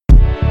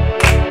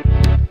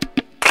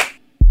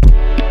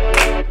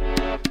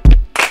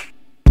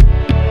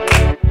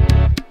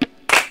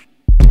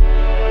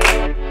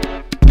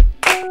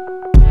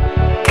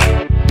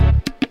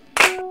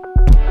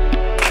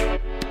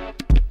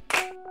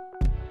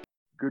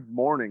good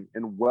morning,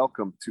 and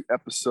welcome to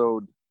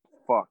episode.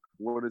 Fuck,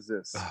 what is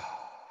this?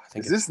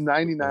 Is this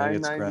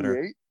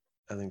 99.98?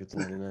 I think it's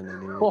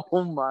 99.98.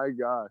 Oh my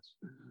gosh.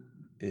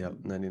 Yep,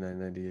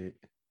 99.98.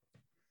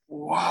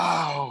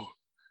 Wow.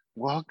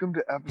 Welcome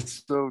to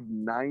episode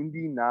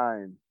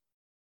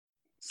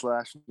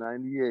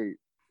 99/98,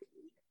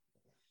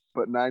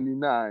 but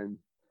 99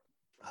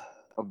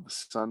 of the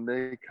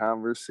Sunday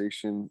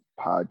Conversation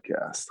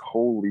podcast.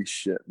 Holy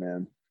shit,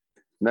 man.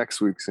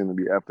 Next week's going to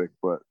be epic,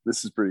 but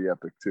this is pretty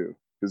epic too,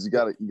 because you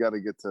got to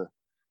get to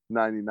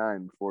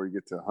 99 before you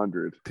get to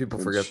 100. People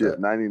forget that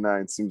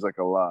 99 seems like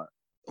a lot.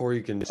 Or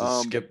you can just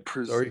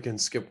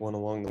skip one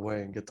along the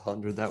way and get to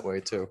 100 that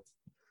way too.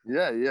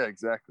 Yeah,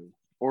 exactly.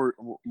 Or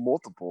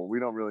multiple.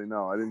 We don't really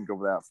know. I didn't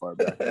go that far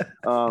back.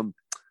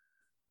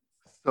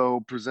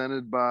 So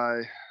presented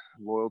by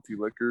Loyalty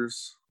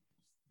Liquors,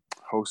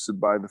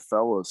 hosted by the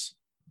fellas.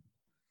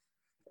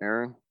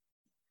 Aaron,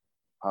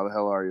 how the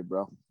hell are you,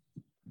 bro?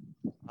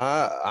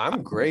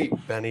 I'm great,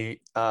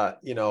 Benny.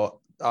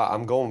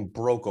 I'm going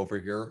broke over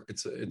here.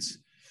 It's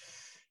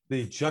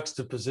the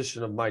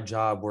juxtaposition of my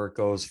job where it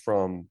goes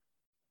from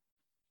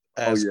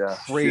as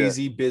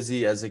crazy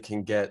busy as it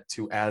can get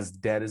to as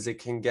dead as it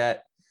can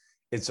get.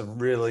 It's a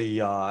really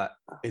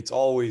it's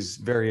always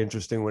very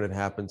interesting when it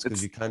happens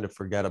because you kind of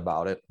forget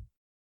about it.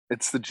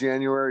 It's the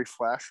January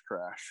flash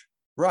crash.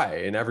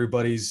 Right. And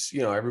everybody's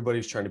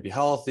trying to be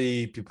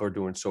healthy. People are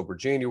doing sober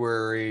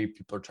January.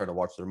 People are trying to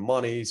watch their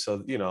money. So,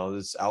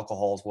 this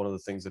alcohol is one of the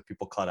things that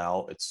people cut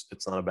out. It's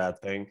not a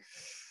bad thing.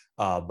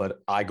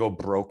 But I go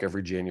broke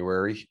every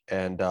January.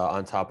 And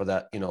on top of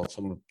that,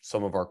 some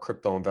of our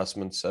crypto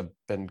investments have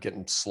been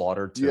getting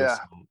slaughtered too. Yeah.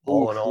 So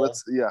all in all.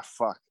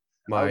 Fuck.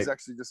 I was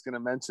actually just going to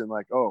mention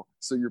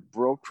so you're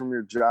broke from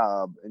your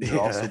job and you're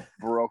also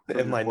broke from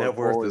and my net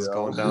worth is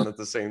going down at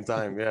the same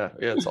time. Yeah,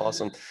 it's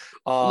awesome.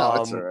 No,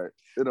 it's all right.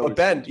 But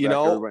Ben,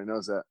 everybody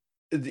knows that.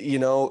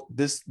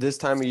 This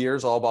time of year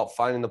is all about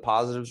finding the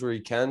positives where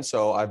you can.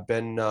 So I've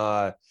been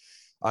back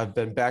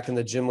in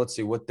the gym. Let's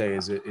see, what day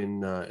is it?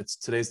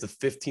 Today's the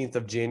 15th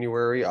of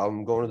January.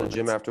 I'm going to the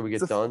gym after we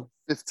get done.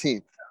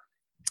 15th.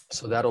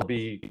 So that'll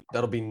be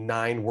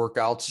 9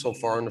 workouts so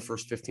far in the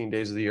first 15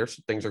 days of the year.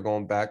 So things are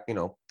going back,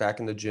 back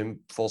in the gym,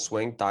 full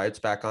swing. Diet's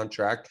back on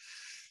track.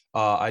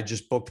 I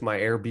just booked my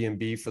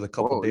Airbnb for the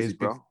couple of days. Easy,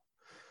 bro.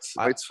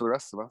 Waits for the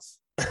rest of us.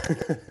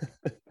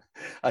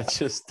 I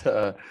just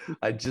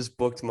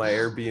booked my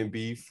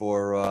Airbnb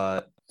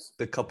for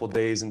the couple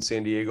days in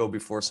San Diego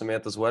before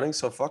Samantha's wedding.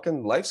 So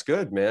fucking life's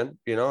good, man.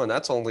 And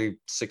that's only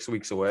 6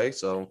 weeks away.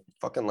 So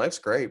fucking life's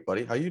great,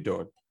 buddy. How you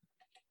doing?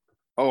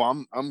 Oh,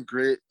 I'm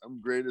great.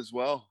 I'm great as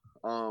well.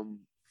 I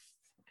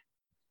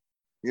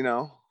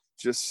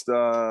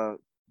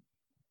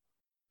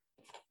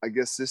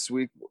guess this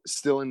week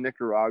still in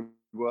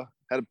Nicaragua.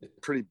 Had a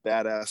pretty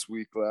badass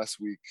week last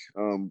week.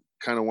 Kind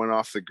of went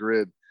off the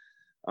grid.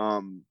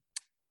 We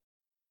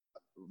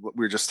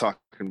were just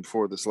talking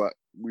before this.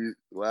 We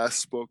last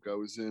spoke. I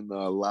was in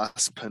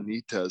Las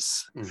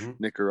Panitas,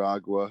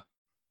 Nicaragua,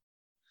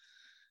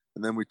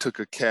 and then we took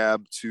a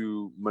cab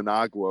to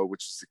Managua,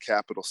 which is the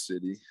capital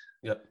city.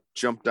 Yep.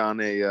 Jumped on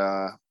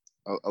a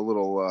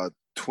little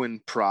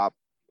twin prop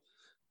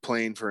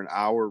plane for an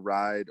hour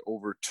ride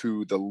over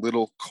to the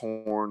Little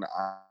Corn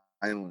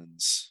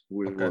Islands,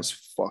 which was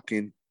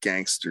fucking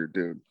gangster,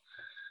 dude.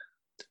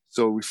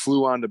 So we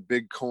flew on to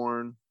Big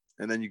Corn,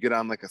 and then you get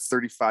on like a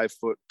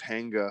 35-foot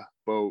panga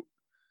boat,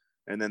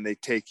 and then they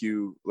take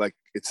you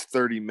it's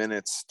 30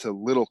 minutes to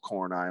Little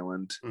Corn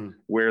Island,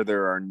 where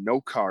there are no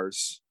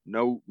cars,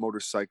 no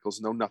motorcycles,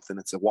 no nothing.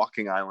 It's a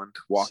walking island,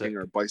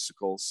 or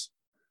bicycles.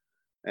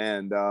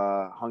 And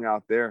hung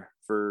out there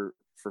for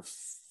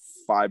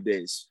 5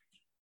 days.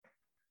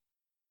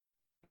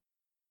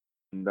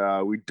 And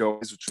we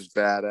dove, which was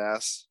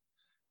badass.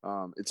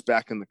 It's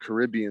back in the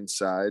Caribbean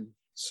side.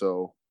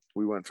 So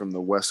we went from the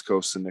west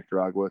coast of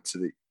Nicaragua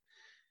to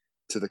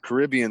the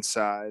Caribbean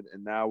side.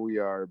 And now we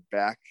are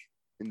back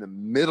in the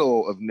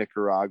middle of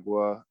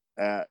Nicaragua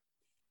at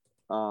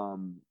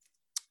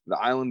the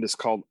island is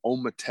called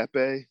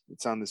Ometepe.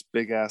 It's on this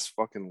big ass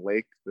fucking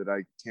lake that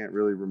I can't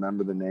really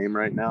remember the name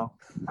right now,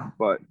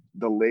 but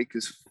the lake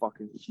is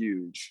fucking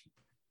huge,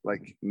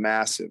 like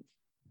massive.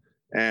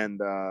 And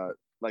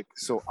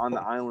so on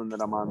the island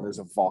that I'm on, there's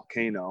a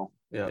volcano.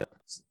 Yeah.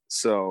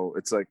 So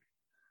it's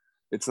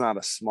not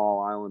a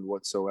small island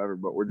whatsoever,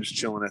 but we're just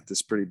chilling at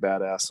this pretty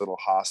badass little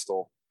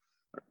hostel,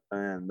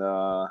 and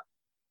got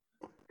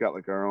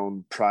our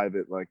own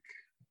private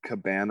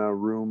cabana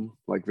room,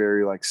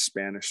 very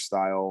Spanish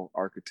style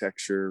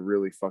architecture,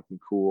 really fucking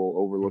cool,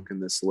 overlooking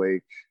this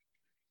lake,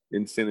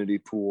 infinity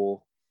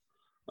pool.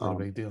 Not a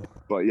big deal.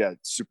 But yeah,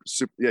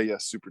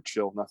 super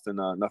chill.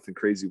 Nothing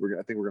crazy.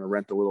 I think we're gonna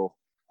rent a little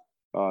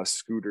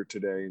scooter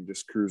today and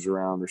just cruise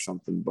around or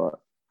something. But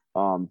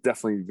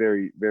definitely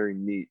very, very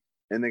neat.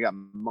 And they got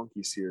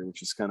monkeys here,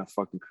 which is kind of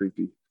fucking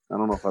creepy. I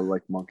don't know if I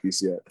like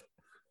monkeys yet.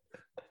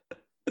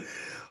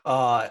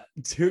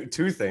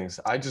 Two things.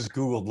 I just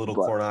Googled Little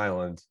Corn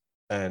Island,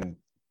 and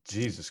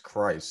Jesus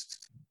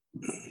Christ,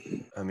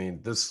 I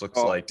mean, this looks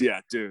Oh like yeah,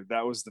 dude,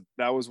 that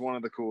was one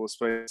of the coolest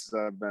places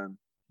I've been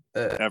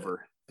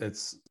ever.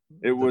 It's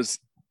It was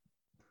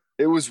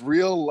it was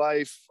real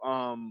life.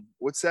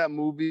 What's that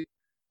movie?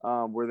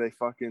 Where they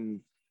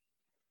fucking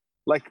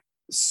like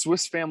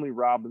Swiss Family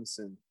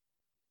Robinson.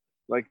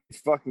 Like you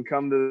fucking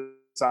come to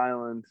this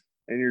island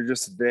and you're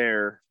just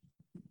there,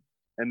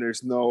 and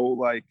there's no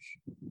like,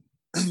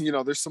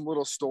 there's some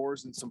little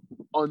stores and some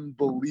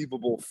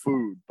unbelievable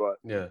food, but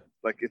yeah.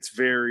 like it's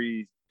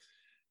very,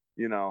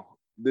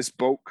 this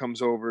boat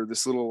comes over,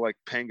 this little like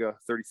Panga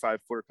 35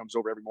 footer comes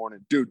over every morning,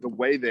 dude. The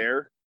way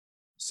there,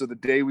 so the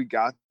day we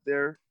got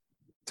there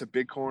to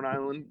Bighorn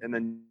Island, and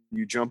then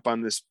you jump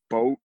on this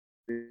boat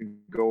and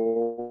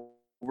go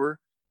over.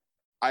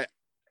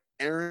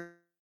 Aaron,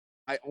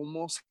 I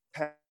almost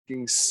had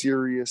a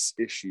serious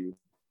issue.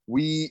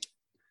 We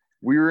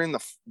were in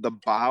the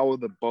bow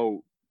of the boat.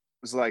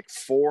 It was like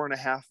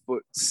 4.5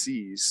 foot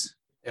seas.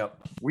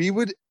 Yep. We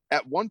would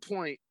at one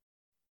point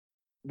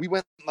we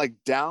went like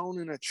down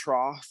in a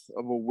trough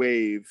of a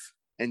wave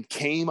and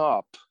came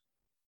up,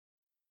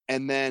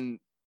 and then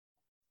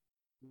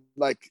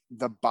like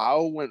the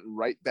bow went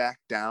right back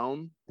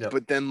down. Yep.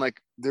 But then like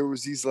there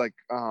was these like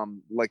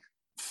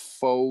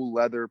faux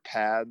leather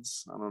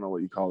pads. I don't know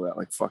what you call that,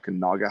 like fucking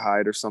naga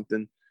hide or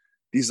something.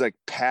 These like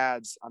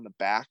pads on the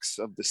backs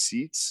of the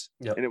seats.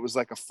 Yep. And it was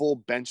like a full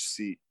bench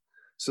seat.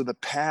 So the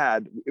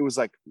pad, it was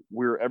like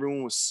where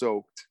everyone was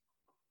soaked.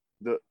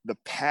 The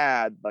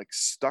pad like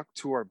stuck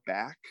to our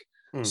back.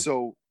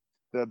 So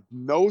the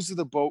nose of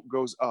the boat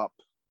goes up,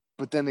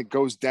 but then it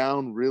goes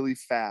down really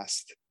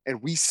fast. And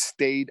we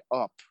stayed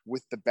up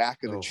with the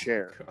back of the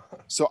chair.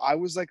 So I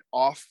was like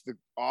off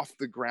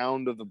the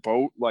ground of the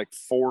boat, like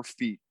 4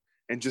 feet,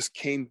 and just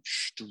came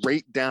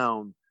straight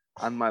down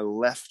on my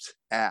left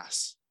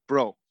ass.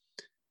 Bro,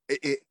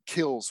 it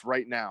kills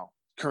right now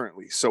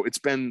currently. So it's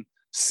been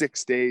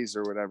 6 days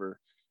or whatever.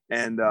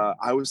 And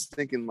I was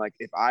thinking, like,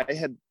 if I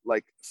had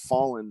like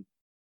fallen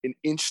an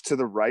inch to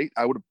the right,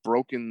 I would have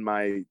broken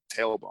my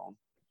tailbone.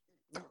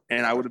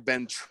 And I would have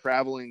been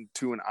traveling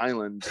to an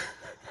island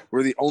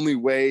where the only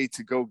way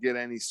to go get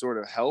any sort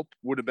of help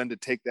would have been to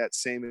take that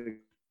same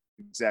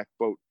exact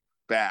boat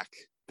back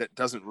that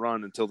doesn't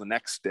run until the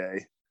next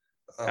day.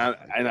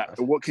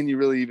 What can you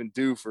really even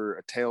do for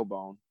a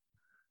tailbone?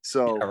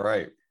 So yeah,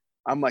 right.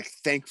 I'm like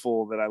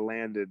thankful that I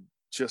landed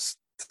just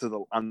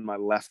on my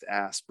left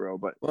ass, bro.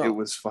 But it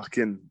was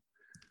fucking.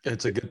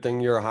 It's a good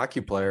thing you're a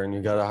hockey player and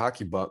you got a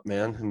hockey butt,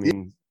 man. I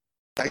mean,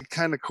 I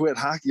kind of quit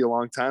hockey a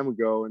long time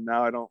ago, and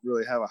now I don't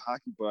really have a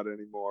hockey butt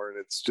anymore, and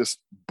it's just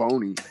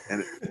bony,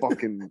 and it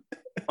fucking,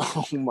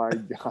 oh my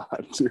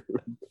god, dude.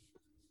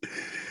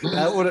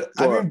 That would,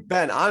 I mean,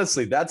 Ben,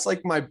 honestly, that's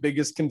like my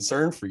biggest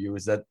concern for you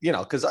is that,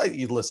 because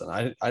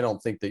I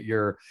don't think that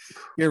you're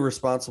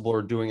irresponsible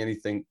or doing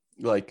anything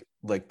like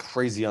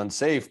crazy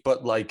unsafe,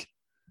 but like,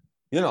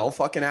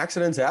 fucking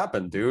accidents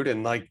happen, dude.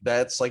 And like,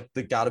 that's like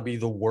gotta be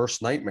the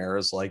worst nightmare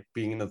is like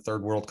being in a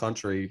third world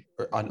country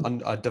or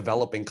a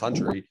developing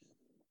country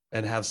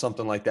and have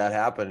something like that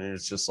happen. And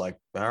it's just like,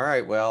 all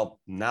right,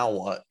 well, now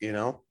what,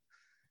 Yeah.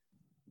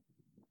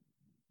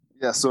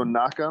 So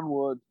knock on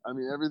wood. I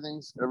mean,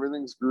 everything's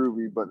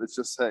groovy, but it's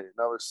just, hey,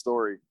 another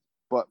story.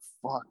 But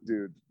fuck,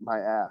 dude, my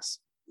ass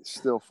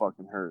still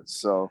fucking hurts.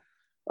 So,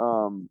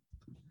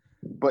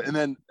 but,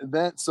 and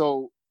then,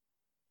 so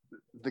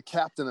the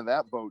captain of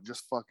that boat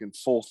just fucking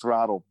full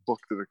throttle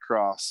booked it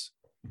across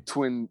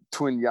twin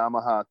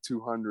Yamaha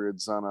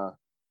 200s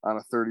on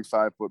a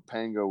 35 foot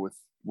Pango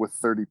with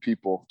 30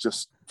 people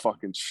just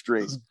fucking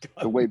straight.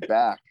 The way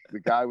back, the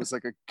guy was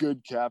like a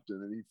good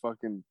captain, and he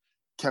fucking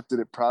kept it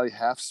at probably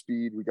half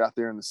speed. We got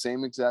there in the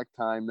same exact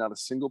time. Not a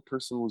single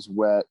person was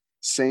wet.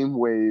 Same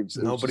waves.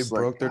 Nobody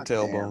broke their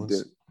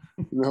tailbones.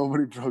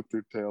 Nobody broke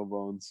their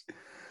tailbones.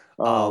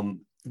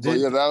 But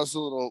yeah, that was a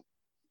little.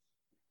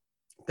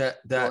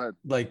 That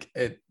like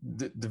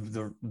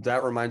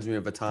that reminds me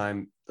of a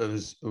time. It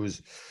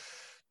was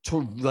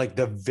to like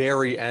the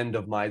very end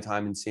of my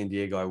time in San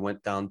Diego. I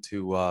went down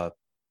to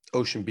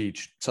Ocean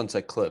Beach,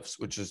 Sunset Cliffs,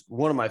 which is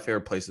one of my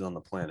favorite places on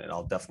the planet.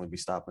 I'll definitely be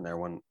stopping there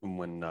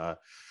when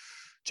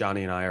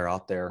Johnny and I are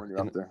out there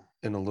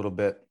in a little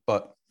bit.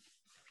 But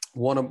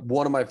one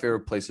of my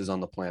favorite places on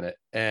the planet.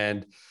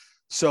 And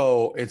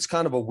so it's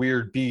kind of a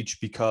weird beach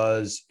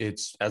because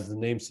it's, as the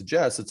name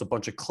suggests, it's a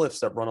bunch of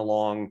cliffs that run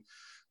along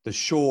the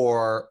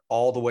shore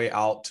all the way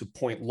out to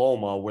Point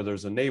Loma, where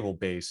there's a naval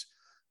base.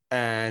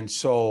 And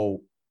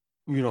so,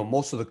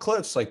 most of the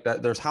cliffs like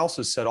that, there's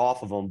houses set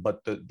off of them,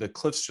 but the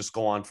cliffs just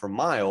go on for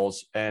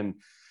miles, and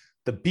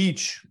the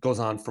beach goes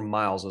on for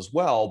miles as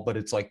well. But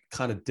it's like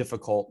kind of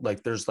difficult.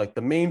 Like there's like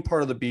the main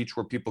part of the beach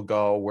where people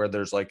go, where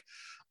there's like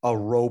a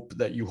rope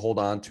that you hold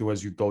on to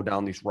as you go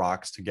down these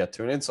rocks to get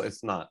to. And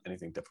it's not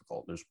anything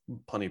difficult. There's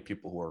plenty of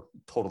people who are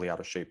totally out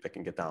of shape that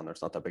can get down there.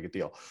 It's not that big a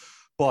deal.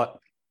 But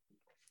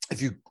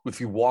if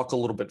you walk a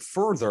little bit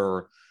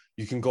further,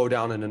 you can go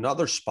down in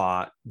another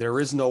spot. There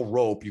is no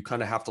rope. You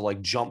kind of have to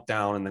like jump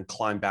down and then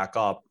climb back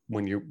up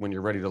when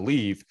you're ready to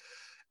leave.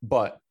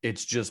 but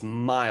it's just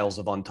miles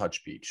of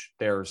untouched beach.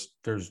 There's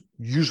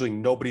usually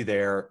nobody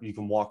there. You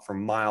can walk for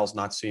miles,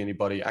 not see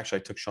anybody. Actually,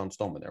 I took Sean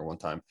Stoneman there one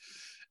time.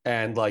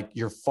 And like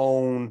your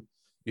phone,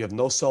 you have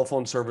no cell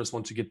phone service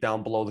once you get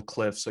down below the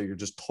cliff. So you're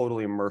just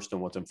totally immersed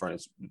in what's in front.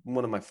 It's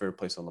one of my favorite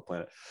places on the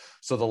planet.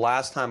 So the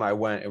last time I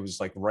went, it was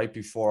like right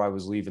before I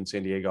was leaving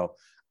San Diego.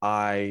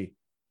 I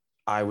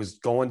was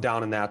going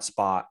down in that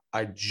spot.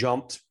 I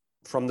jumped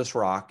from this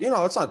rock.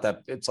 It's not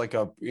that, it's like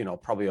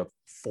probably a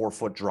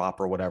 4-foot drop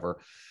or whatever.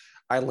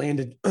 I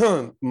landed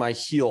my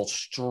heel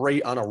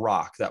straight on a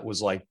rock that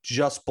was like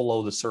just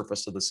below the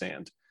surface of the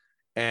sand.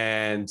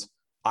 And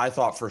I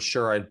thought for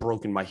sure I'd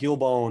broken my heel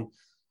bone.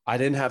 I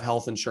didn't have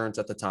health insurance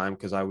at the time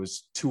because I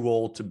was too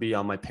old to be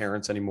on my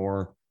parents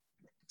anymore.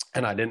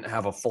 And I didn't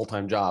have a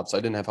full-time job. So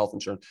I didn't have health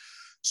insurance.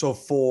 So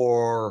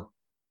for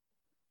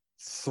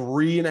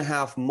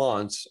 3.5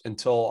 months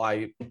until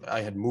I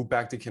had moved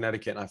back to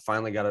Connecticut and I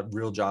finally got a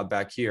real job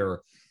back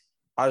here,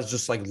 I was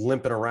just like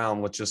limping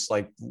around with just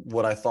like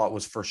what I thought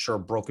was for sure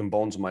broken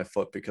bones in my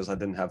foot because I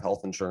didn't have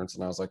health insurance.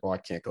 And I was like, well, I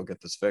can't go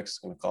get this fixed. It's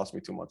going to cost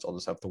me too much. I'll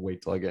just have to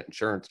wait till I get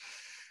insurance.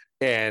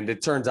 And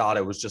it turns out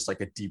it was just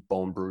like a deep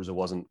bone bruise. It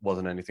wasn't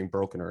anything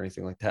broken or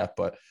anything like that.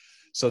 But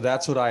so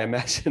that's what I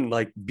imagine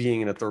like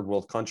being in a third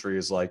world country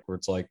is like, where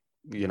it's like,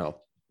 you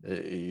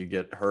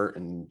get hurt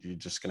and you're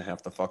just going to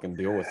have to fucking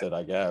deal with it,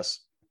 I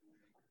guess.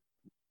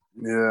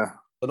 Yeah.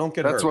 But don't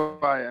get hurt. That's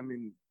why, I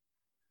mean,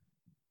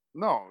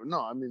 no,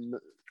 I mean,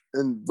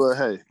 but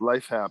hey,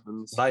 life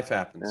happens.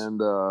 And,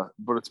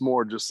 but it's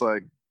more just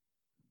like,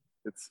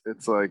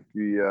 it's like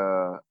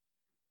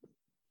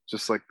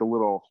just like the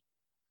little,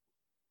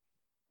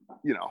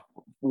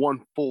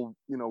 one full,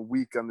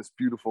 week on this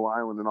beautiful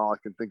island. And all I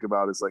can think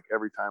about is like,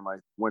 every time I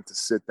went to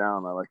sit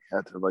down, I like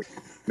had to like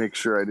make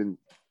sure I didn't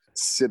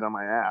sit on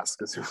my ass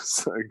because it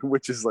was like,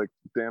 which is like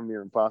damn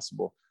near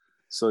impossible.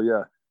 So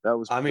yeah, that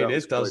was.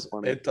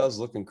 It does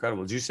look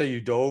incredible. Did you say you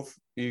dove?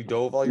 You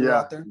dove while you were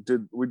out there?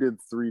 We did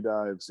 3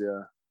 dives.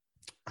 Yeah.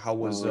 How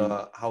was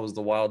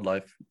the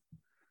wildlife?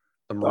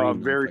 The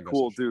marine very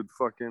cool, dude.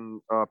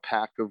 Fucking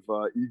pack of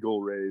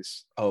eagle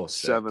rays. Oh,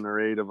 7 or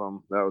 8 of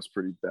them. That was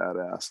pretty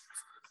badass.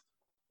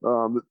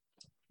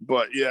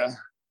 But yeah,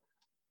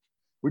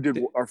 we did.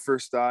 Our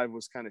first dive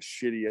was kind of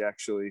shitty.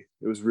 Actually,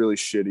 it was really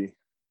shitty.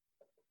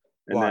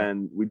 And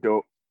then we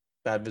dove.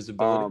 Bad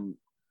visibility.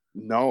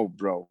 No,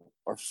 bro.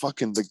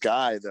 The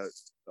guy, the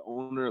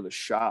owner of the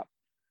shop.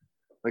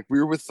 Like we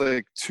were with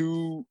a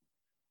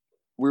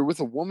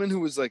woman who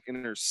was like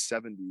in her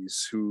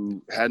 70s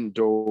who hadn't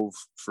dove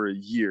for a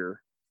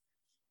year,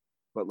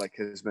 but like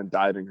has been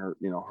diving her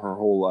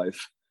whole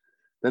life.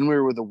 Then we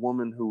were with a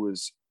woman who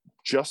was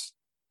just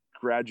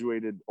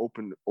graduated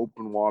open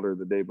water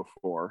the day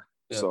before.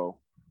 Yep. So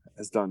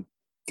has done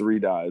 3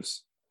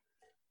 dives.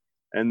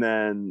 And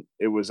then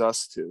it was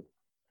us 2.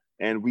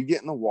 And we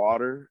get in the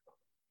water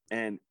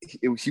and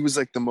he was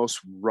like the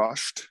most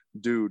rushed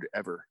dude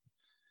ever.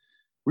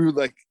 We were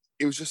like,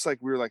 it was just like,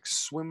 we were like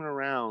swimming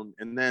around.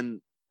 And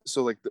then,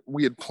 so like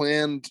we had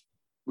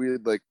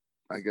like,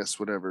 I guess,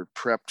 whatever,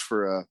 prepped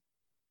for it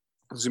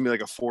was gonna be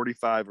like a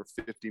 45 or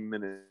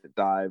 50-minute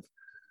dive.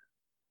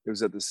 It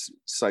was at this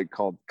site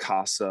called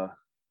Casa.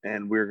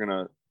 And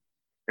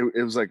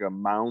it was like a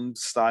mound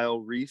style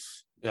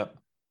reef. Yep.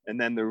 And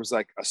then there was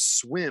like a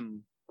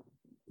swim.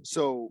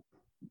 So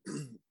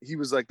he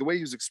was like, the way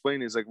he was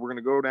explaining is like, we're going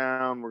to go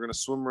down, we're going to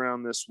swim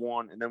around this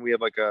one. And then we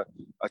have like a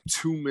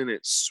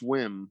 2-minute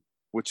swim,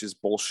 which is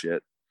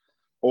bullshit,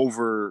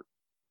 over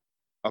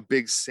a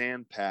big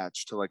sand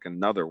patch to like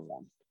another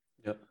one.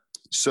 Yep.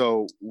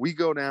 So we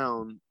go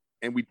down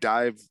and we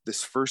dive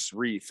this first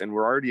reef and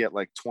we're already at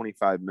like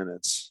 25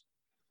 minutes.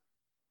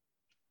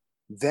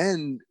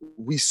 Then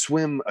we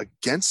swim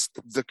against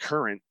the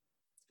current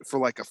for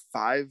like a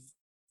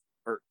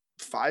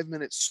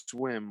 5-minute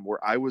swim where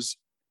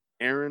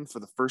Aaron, for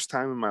the first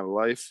time in my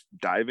life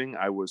diving,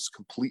 I was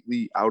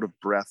completely out of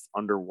breath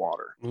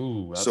underwater.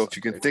 Ooh, so if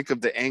you can think of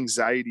the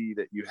anxiety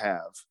that you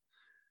have,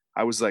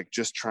 I was like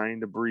just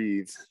trying to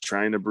breathe.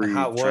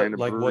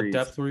 What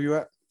depth were you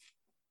at?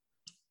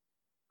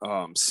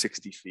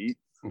 60 feet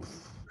or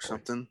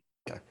something.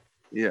 Okay.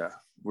 Yeah.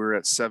 We're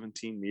at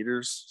 17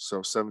 meters.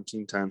 So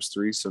 17 times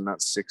 3. So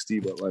not 60,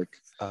 but like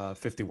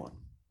 51.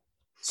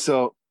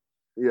 So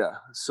yeah.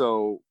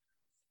 So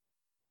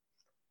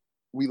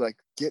we like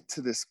get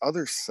to this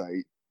other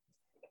site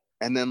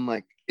and then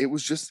like it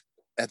was just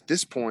at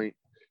this point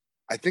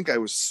I think I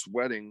was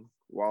sweating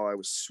while I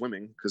was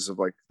swimming because of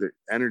like the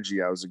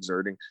energy I was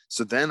exerting.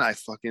 So then I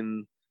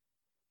fucking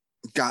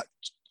got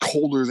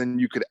colder than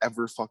you could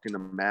ever fucking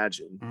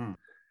imagine.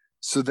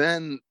 So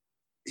then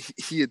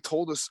he had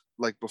told us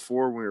like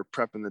before we were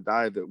prepping the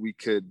dive that we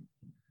could,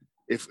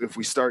 if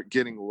we start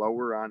getting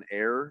lower on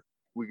air,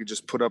 we could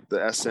just put up the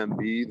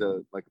SMB,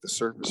 the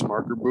surface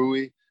marker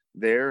buoy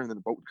there, and then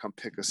the boat would come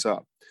pick us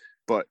up.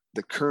 But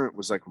the current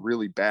was like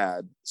really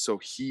bad. So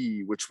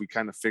which we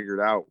kind of figured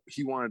out,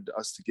 he wanted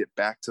us to get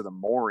back to the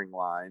mooring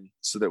line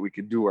so that we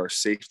could do our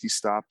safety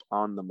stop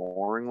on the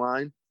mooring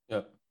line.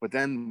 Yep. But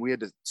then we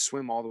had to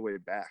swim all the way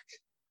back.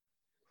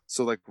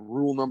 So like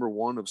rule number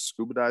one of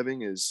scuba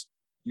diving is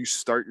you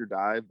start your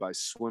dive by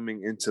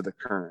swimming into the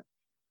current.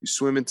 You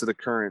swim into the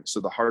current,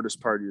 so the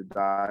hardest part of your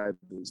dive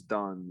is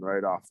done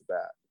right off the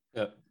bat.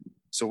 Yeah.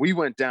 So we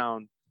went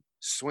down,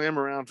 swam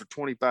around for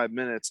 25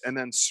 minutes, and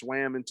then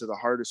swam into the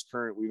hardest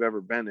current we've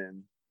ever been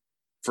in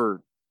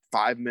for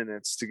 5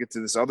 minutes to get to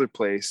this other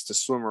place to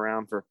swim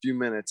around for a few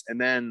minutes. And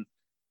then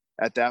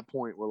at that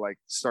point, we're like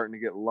starting to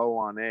get low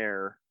on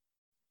air.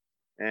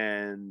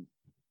 And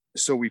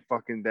so we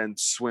fucking then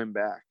swim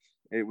back.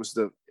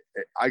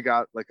 I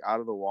got like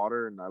out of the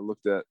water and I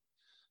looked at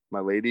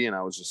my lady and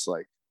I was just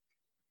like,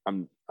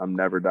 I'm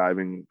never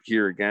diving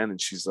here again.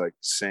 And she's like,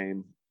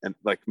 same. And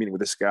like meeting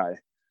with this guy.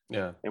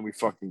 Yeah. And we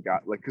fucking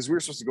got like, cause we were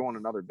supposed to go on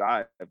another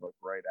dive like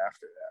right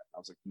after that. I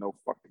was like, no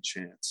fucking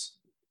chance.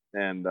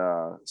 And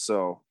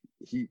so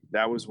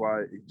that was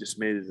why it just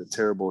made it a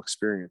terrible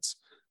experience.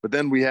 But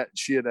then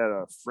she had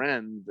a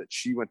friend that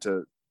she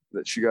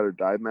got her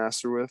dive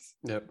master with.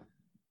 Yep.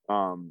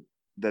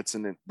 That's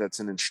an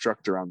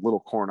instructor on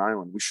Little Corn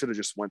Island. We should have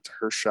just went to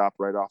her shop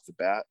right off the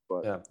bat,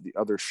 but the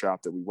other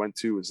shop that we went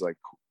to is like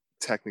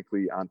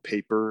technically on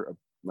paper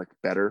like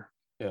better,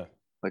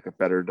 like a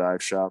better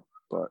dive shop,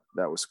 but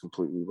that was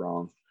completely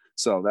wrong.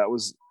 So that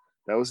was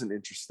an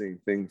interesting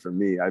thing for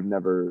me. I've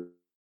never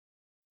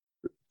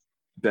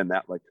been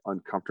that like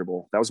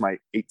uncomfortable. That was my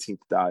 18th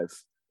dive.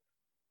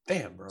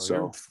 Damn, bro, so,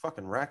 you're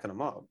fucking racking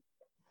them up.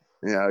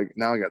 Yeah,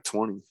 now I got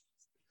 20.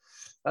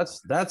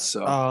 That's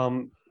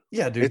so,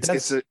 yeah, dude.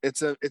 It's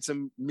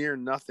a mere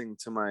nothing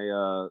to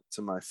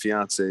my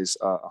fiance's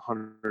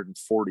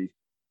 140.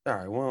 All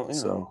right, well,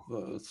 you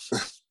know,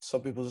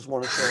 some people just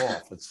want to show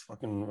off. It's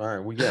fucking all right.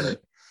 We get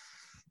it.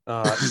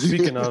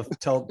 Speaking of,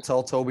 tell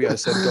Toby I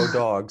said go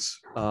Dogs.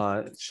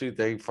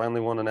 They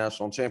finally won a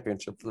national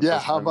championship. For the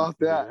first how time about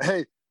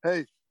that?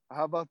 Hey,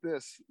 how about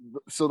this?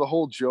 So the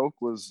whole joke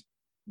was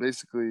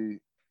basically,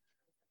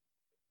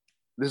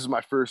 this is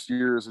my first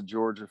year as a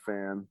Georgia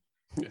fan.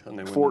 Yeah,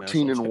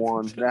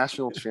 14-1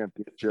 national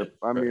championship.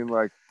 I mean,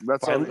 like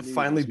that's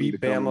finally beat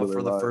Bama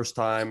for the first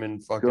time in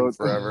fucking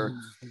forever.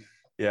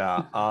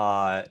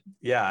 Yeah,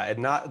 and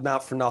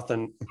not for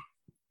nothing.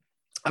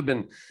 I've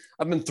been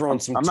throwing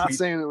some. I'm not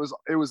saying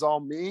it was all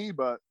me,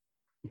 but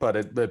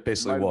it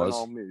basically was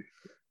all me.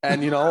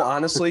 And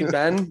honestly,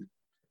 Ben,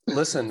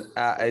 listen,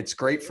 it's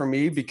great for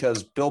me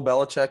because Bill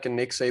Belichick and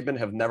Nick Saban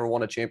have never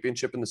won a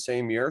championship in the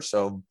same year.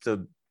 So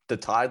the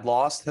Tide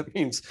lost. That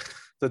means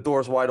the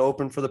door's wide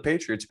open for the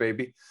Patriots,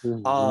 baby.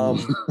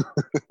 But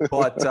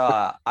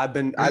I've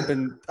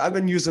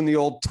been using the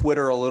old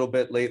Twitter a little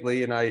bit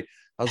lately, and I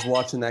was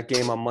watching that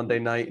game on Monday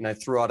night, and I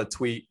threw out a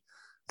tweet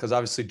because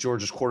obviously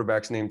Georgia's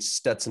quarterback's named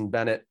Stetson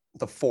Bennett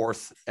the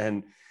fourth,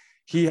 and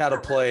he had a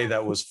play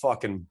that was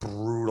fucking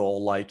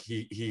brutal. Like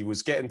he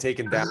was getting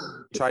taken down,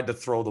 tried to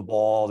throw the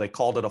ball. They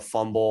called it a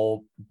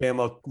fumble.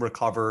 Bama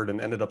recovered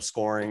and ended up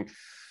scoring.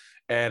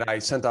 And I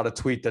sent out a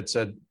tweet that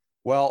said,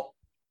 well,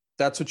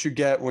 that's what you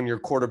get when your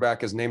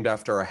quarterback is named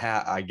after a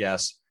hat, I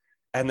guess.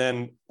 And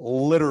then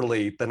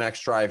literally the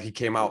next drive, he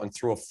came out and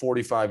threw a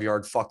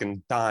 45-yard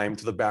fucking dime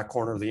to the back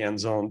corner of the end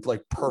zone,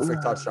 like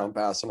perfect touchdown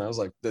pass. And I was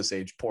like, this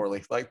aged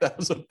poorly. Like that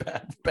was a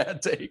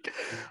bad take.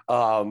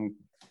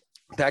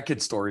 That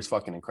kid's story is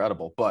fucking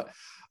incredible. But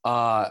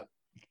how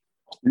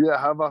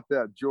about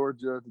that?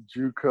 Georgia, the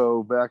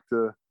JUCO, back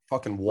to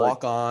fucking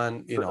walk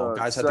on.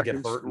 Guys had to get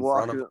hurt in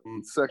front of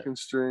them. Second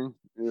string.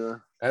 Yeah,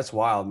 that's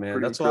wild, man.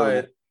 Pretty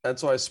incredible.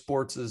 That's why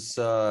sports is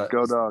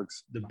go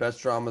Dogs. The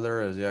best drama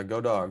there is. Yeah, go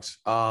Dogs.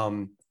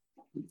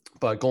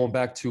 But going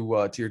back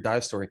to your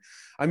dive story,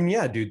 I mean,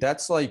 yeah, dude,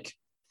 that's like,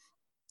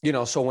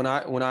 so when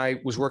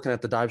I was working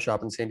at the dive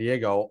shop in San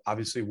Diego,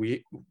 obviously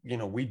we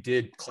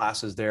did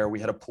classes there. We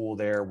had a pool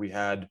there. We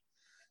had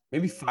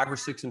maybe 5 or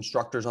 6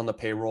 instructors on the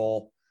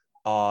payroll.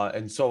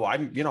 And so I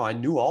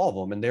knew all of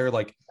them, and they're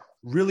like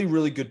really,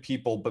 really good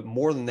people. But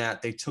more than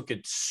that, they took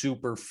it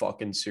super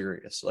fucking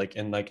serious.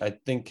 I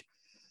think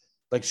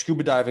like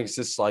scuba diving is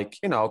just like,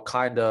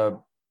 kind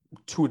of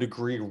to a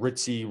degree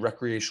ritzy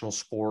recreational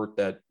sport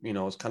that,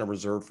 is kind of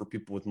reserved for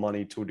people with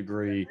money to a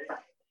degree.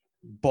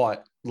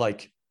 But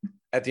like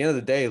at the end of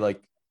the day,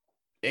 like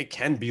it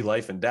can be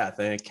life and death,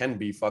 and it can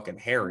be fucking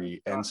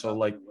hairy. And so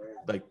like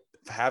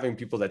having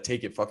people that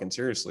take it fucking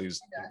seriously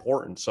is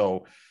important.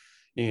 So,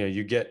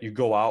 you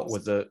go out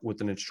with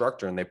an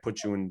instructor and they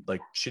put you in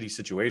like shitty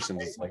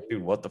situations. It's like,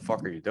 dude, what the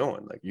fuck are you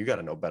doing? Like, you got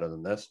to know better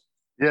than this.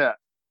 Yeah.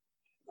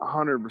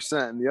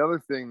 100%. And the other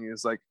thing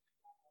is like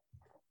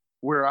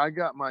where I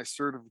got my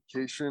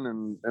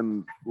certification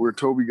and where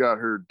Toby got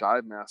her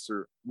dive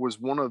master was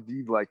one of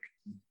the like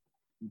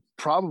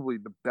probably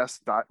the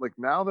best dive. Like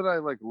now that I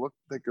like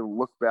take a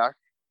look back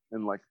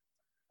and like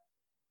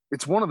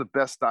it's one of the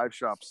best dive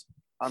shops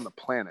on the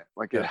planet.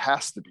 Like it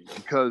has to be,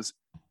 because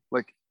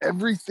like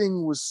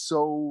everything was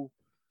so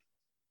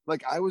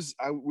like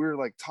we were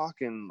like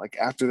talking like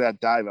after that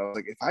dive, I was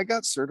like, if I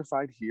got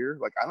certified here,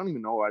 like I don't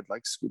even know I'd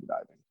like scuba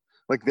diving.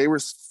 Like they were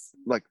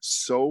like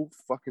so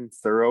fucking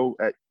thorough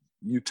at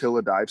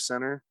Utila Dive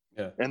Center.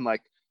 Yeah. And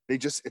like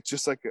it's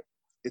just like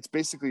it's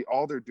basically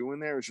all they're doing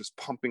there is just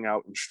pumping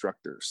out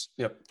instructors.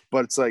 Yep.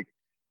 But it's like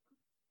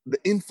the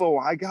info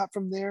I got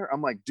from there,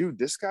 I'm like, dude,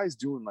 this guy's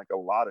doing like a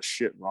lot of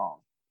shit wrong.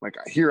 Like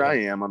here I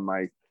am on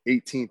my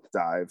 18th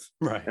dive,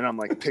 right, and I'm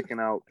like picking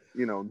out,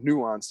 you know,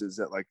 nuances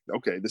that like,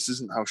 okay, this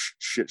isn't how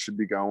shit should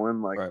be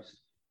going. Like, right.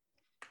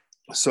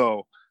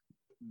 So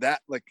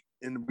that like,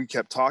 and we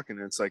kept talking,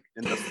 and it's like,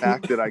 and the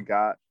fact that I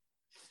got,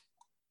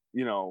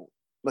 you know,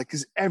 like,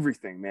 cause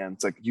everything, man,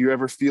 it's like, you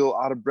ever feel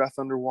out of breath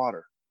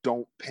underwater?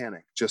 Don't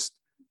panic. Just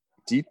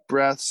deep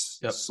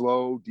breaths,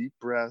 slow, deep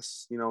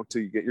breaths, you know,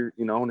 till you get your,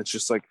 you know, and it's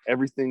just like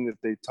everything that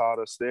they taught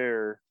us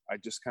there. I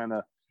just kind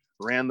of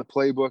ran the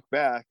playbook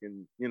back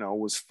and, you know,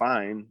 was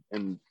fine.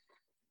 And,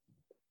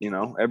 you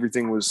know,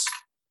 everything was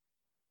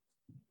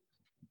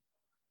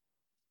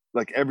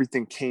like,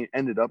 everything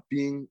ended up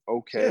being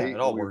okay. Yeah, it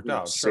all worked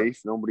out. Safe.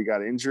 Sure. Nobody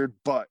got injured,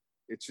 but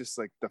it's just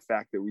like the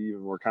fact that we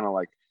even were kind of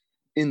like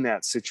in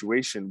that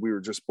situation, we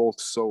were just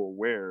both so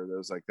aware that it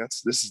was like,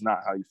 this is not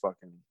how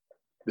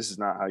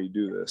you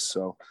do this.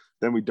 So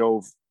then we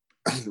dove,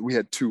 we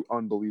had 2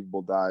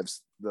 unbelievable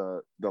dives.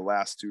 The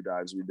last 2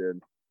 dives we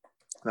did,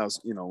 that was,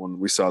 you know, when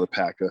we saw the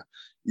pack of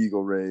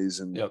eagle rays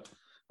and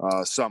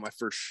saw my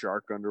first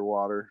shark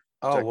underwater.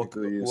 Oh, what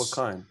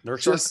kind?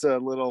 Nurse just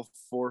shark? A little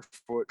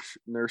 4-foot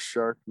nurse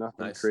shark,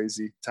 nothing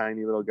crazy,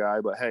 tiny little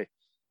guy. But hey,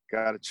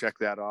 got to check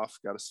that off.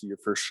 Got to see your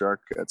first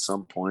shark at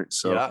some point.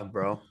 So yeah,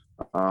 bro.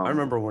 I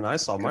remember when I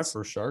saw my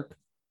first shark.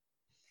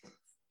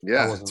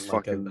 Yeah,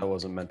 that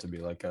wasn't meant to be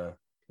like a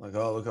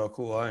oh, look how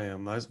cool I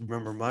am. I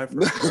remember my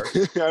first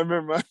shark. I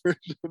remember my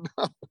first.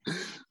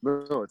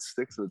 No, it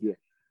sticks with you.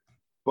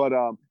 But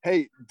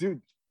hey,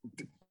 dude,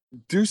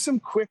 do some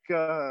quick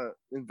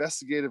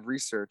investigative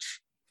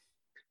research.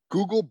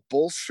 Google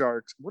bull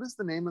sharks. What is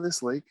the name of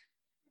this lake?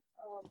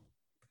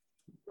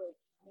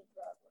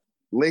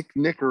 Lake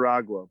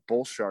Nicaragua.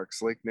 Bull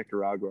sharks, Lake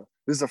Nicaragua.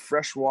 This is a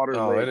freshwater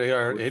lake.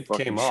 It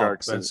came up.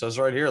 It says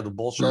right here, the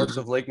bull sharks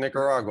of Lake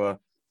Nicaragua.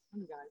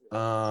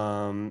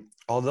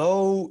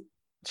 Although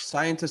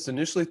scientists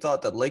initially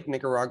thought that Lake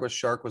Nicaragua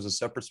shark was a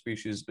separate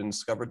species, it's been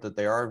discovered that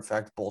they are in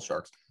fact bull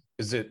sharks.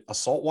 Is it a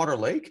saltwater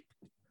lake?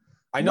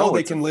 I know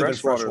they can live in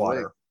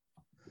freshwater.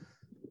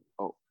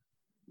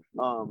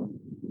 Oh.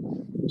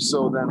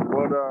 So then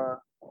what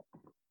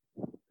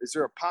is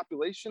there a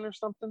population or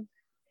something?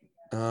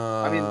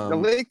 I mean, the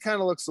lake kind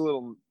of looks a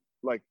little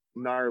like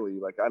gnarly.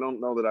 Like, I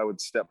don't know that I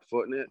would step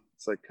foot in it.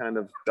 It's like kind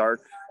of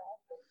dark.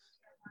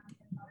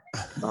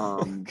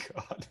 Oh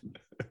God.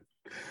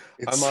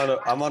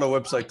 I'm on a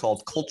website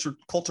called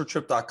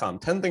culturetrip.com.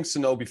 10 things to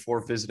know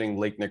before visiting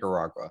Lake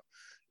Nicaragua.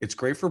 It's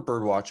great for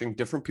bird watching.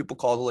 Different people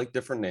call the lake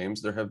different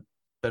names. There have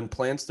been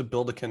plans to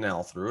build a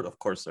canal through it. Of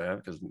course they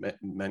have, because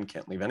men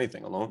can't leave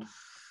anything alone.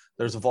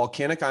 There's a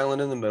volcanic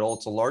island in the middle.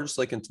 It's the largest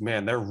lake in,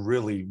 man, they're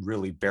really,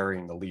 really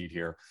burying the lead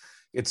here.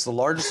 It's the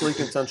largest lake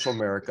in Central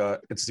America.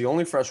 It's the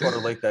only freshwater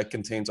lake that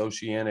contains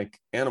oceanic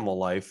animal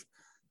life.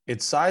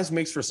 Its size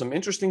makes for some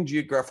interesting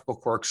geographical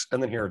quirks.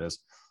 And then here it is.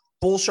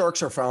 Bull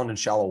sharks are found in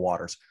shallow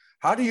waters.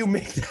 How do you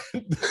make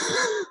that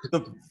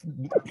the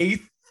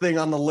 8th thing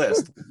on the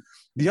list?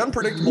 The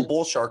unpredictable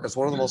bull shark is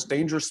one of the most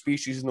dangerous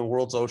species in the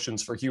world's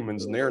oceans for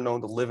humans, and they are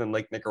known to live in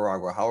Lake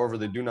Nicaragua. However,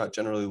 they do not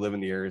generally live in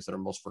the areas that are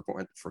most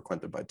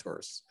frequented by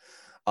tourists.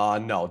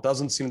 No, it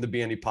doesn't seem to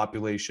be any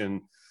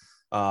population,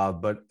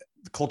 but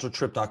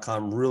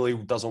culturetrip.com really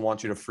doesn't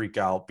want you to freak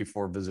out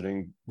before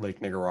visiting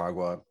Lake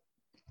Nicaragua.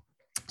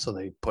 So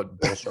they put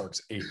bull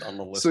sharks 8th on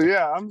the list. So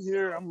yeah, I'm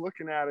here. I'm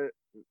looking at it,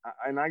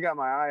 and I got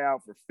my eye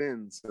out for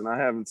fins, and I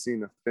haven't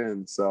seen a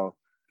fin. So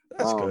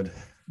that's good.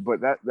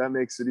 But that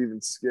makes it even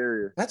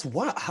scarier. That's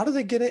what. How do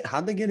they get it?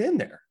 How'd they get in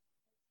there?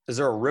 Is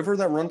there a river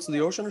that runs to the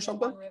ocean or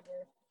something? River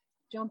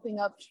jumping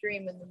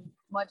upstream in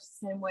much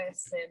the same way as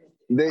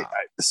salmon.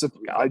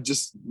 I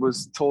just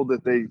was told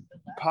that they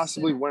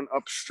possibly went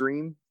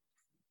upstream.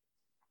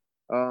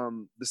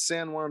 The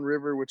San Juan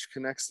River, which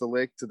connects the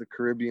lake to the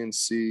Caribbean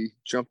Sea,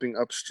 jumping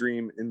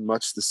upstream in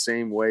much the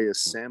same way as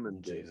salmon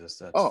do. Jesus,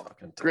 that's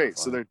fucking great.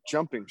 So they're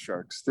jumping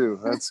sharks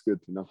too. That's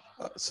good to know.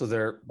 So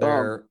they're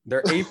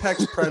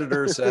apex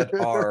predators that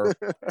are,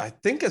 I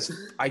think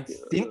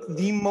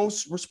the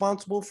most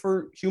responsible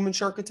for human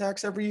shark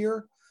attacks every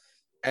year.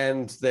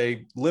 And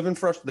they live in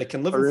fresh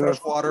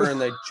water, and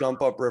they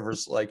jump up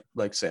rivers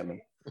like salmon.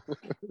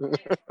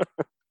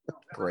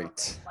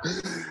 Great.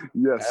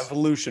 Yes.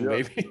 Evolution,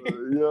 baby.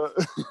 Yeah.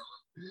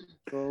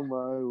 Oh my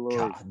Lord.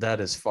 God,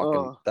 that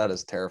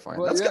is terrifying.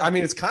 I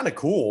mean, it's kind of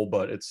cool,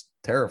 but it's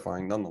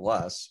terrifying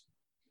nonetheless.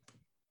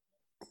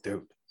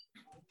 Dude,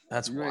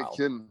 that's you wild. Ain't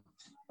kidding.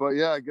 But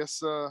yeah, I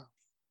guess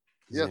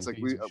it's like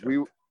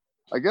we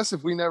I guess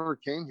if we never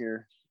came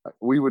here,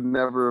 we would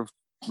never have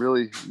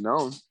really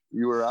known,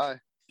 you or I.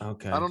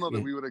 Okay. I don't know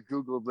that we would have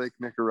Googled Lake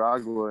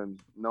Nicaragua and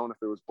known if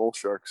there was bull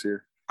sharks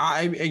here.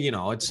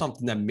 It's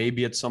something that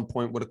maybe at some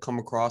point would have come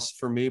across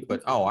for me,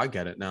 but I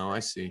get it now. I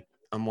see.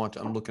 I'm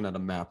looking at a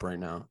map right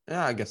now.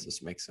 Yeah, I guess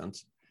this makes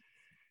sense.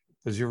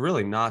 Because you're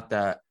really not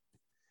that.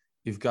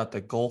 You've got the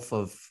Gulf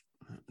of,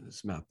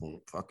 this map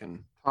won't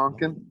fucking.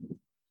 Tonkin.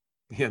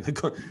 Yeah, the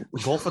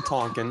Gulf of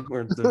Tonkin,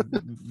 where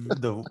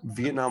the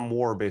Vietnam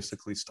War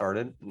basically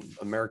started.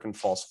 American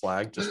false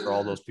flag, just for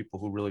all those people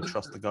who really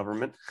trust the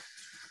government.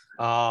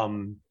 But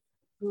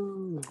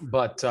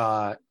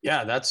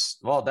yeah, that's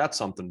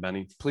something,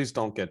 Benny. Please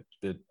don't get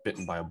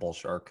bitten by a bull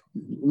shark.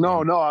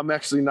 No, I'm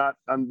actually not.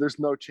 There's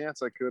no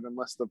chance I could,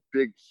 unless the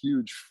big,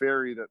 huge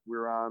ferry that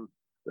we're on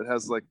that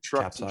has like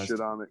trucks Capsized. and shit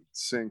on it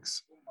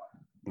sinks.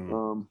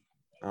 Oh,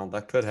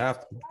 that could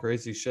happen.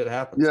 Crazy shit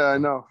happens. Yeah, I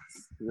know.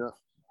 Yeah,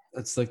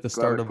 it's like the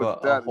start of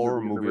a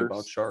horror movie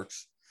about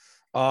sharks.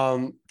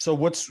 So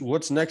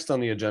what's next on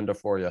the agenda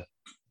for you?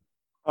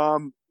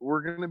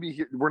 We're gonna be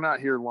here. We're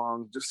not here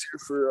long. Just here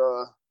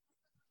for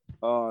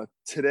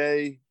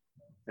today,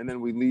 and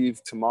then we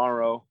leave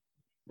tomorrow,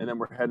 and then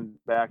we're heading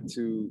back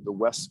to the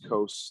West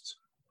Coast.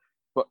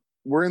 But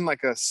we're in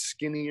like a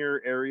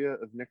skinnier area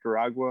of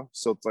Nicaragua,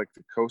 so it's like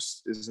the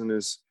coast isn't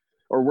as,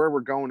 or where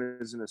we're going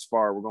isn't as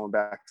far. We're going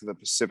back to the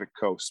Pacific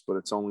coast, but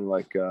it's only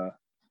like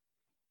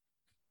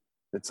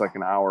it's like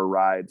an hour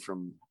ride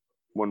from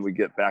when we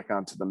get back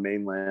onto the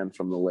mainland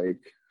from the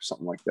lake, or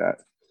something like that.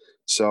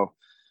 So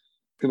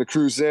gonna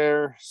cruise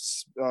there,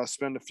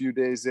 spend a few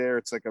days there.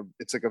 It's like a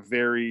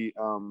very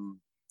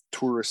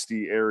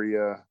touristy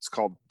area. It's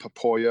called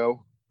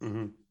Popoyo,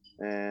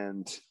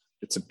 and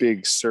it's a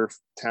big surf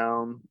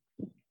town.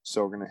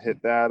 So we're gonna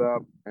hit that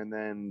up and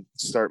then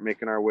start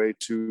making our way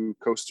to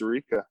Costa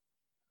Rica,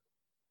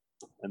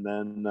 and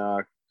then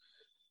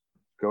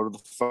go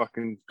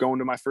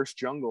to my first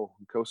jungle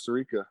in Costa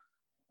Rica.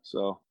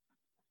 So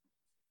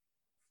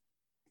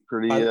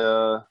pretty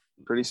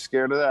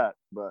scared of that,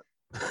 but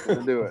I'm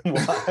gonna do it.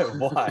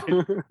 Why?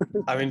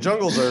 I mean,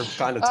 jungles are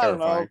kind of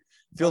terrifying.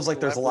 Feels like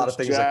there's a lot of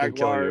things that can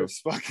kill you.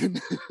 Fucking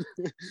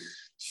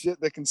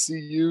shit that can see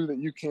you that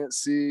you can't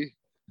see.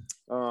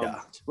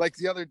 Like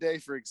the other day,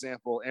 for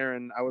example,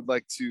 Aaron, I would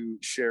like to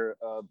share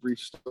a brief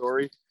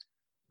story.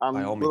 On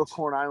Little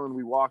Corn Island,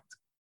 we walked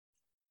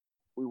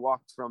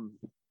from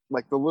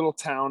like the little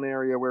town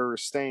area where we were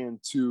staying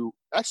to,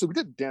 actually we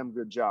did a damn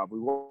good job. We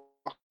walked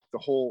the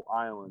whole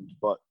island,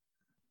 but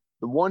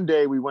the one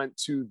day we went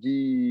to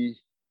the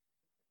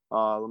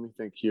let me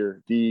think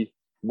here, the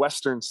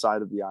western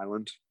side of the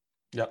island.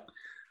 Yep.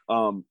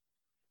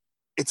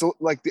 It's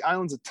like the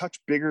island's a touch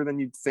bigger than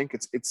you'd think.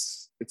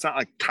 It's not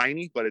like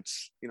tiny, but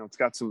it's, you know, it's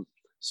got some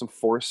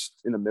forest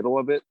in the middle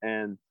of it,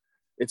 and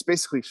it's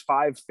basically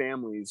 5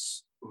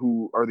 families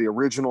who are the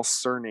original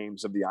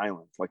surnames of the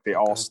island. Like they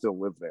all still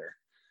live there.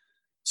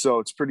 So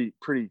it's pretty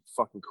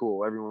fucking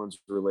cool. Everyone's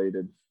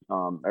related.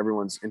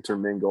 Everyone's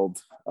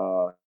intermingled.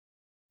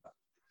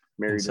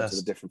 Married into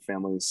the different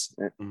families.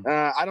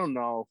 I don't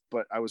know,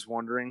 but I was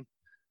wondering.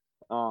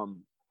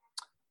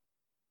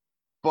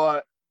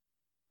 But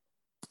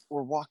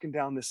we're walking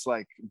down this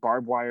like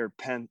barbed wire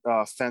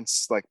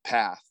fence like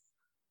path,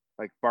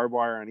 like barbed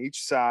wire on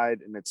each side,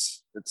 and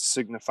it's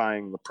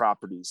signifying the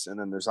properties, and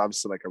then there's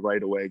obviously like a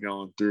right of way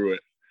going through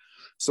it.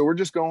 So we're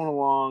just going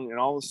along, and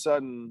all of a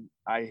sudden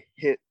I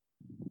hit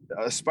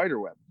a spider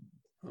web.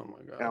 Oh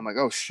my god. And I'm like,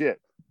 oh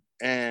shit.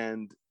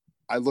 And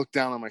I look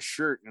down on my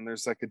shirt, and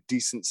there's like a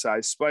decent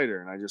sized spider,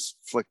 and I just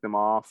flicked them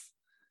off,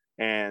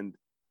 and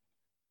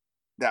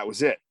that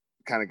was it.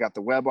 Kind of got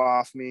the web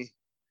off me,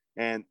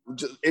 and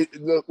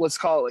let's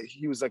call it,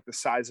 he was like the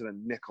size of a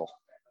nickel,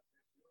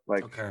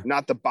 like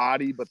not the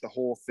body, but the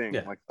whole thing,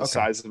 like the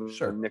size of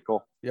a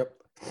nickel. Yep.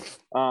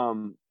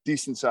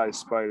 Decent sized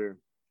spider.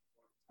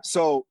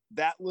 So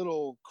that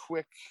little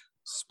quick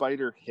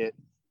spider hit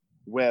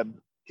web,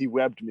 he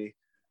webbed me.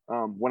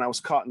 When I was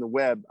caught in the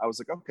web, I was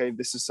like, okay,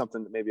 this is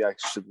something that maybe I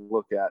should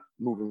look at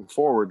moving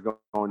forward,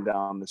 going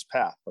down this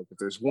path. Like if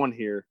there's one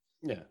here,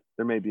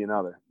 there may be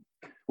another.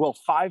 Well,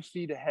 5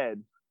 feet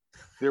ahead,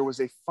 there was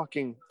a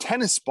fucking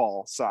tennis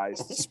ball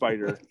sized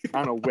spider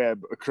on a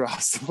web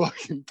across the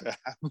fucking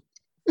path.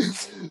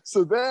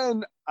 So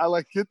then I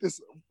like hit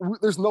this,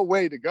 there's no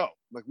way to go.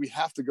 Like we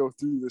have to go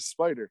through this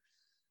spider.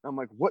 I'm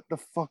like, what the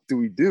fuck do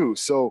we do?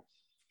 So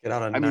get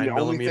out a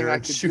 9mm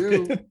and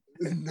shoot it.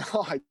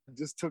 No, I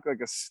just took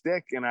like a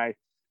stick and I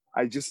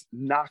just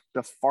knocked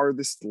the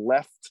farthest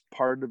left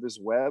part of his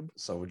web.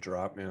 So it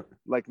dropped, man.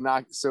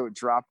 So it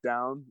dropped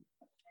down,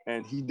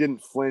 and he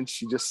didn't flinch.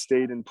 He just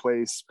stayed in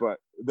place. But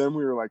then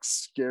we were like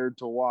scared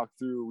to walk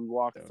through. We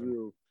walked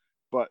through.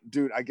 But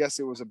dude, I guess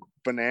it was a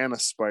banana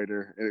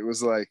spider. It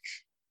was like,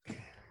 oh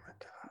my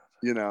God.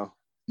 You know,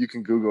 you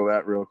can Google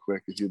that real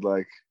quick if you'd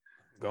like.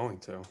 I'm going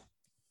to.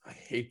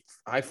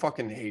 I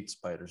fucking hate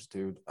spiders,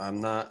 dude.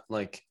 I'm not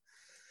gonna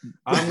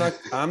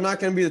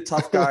be the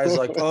tough guys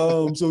like,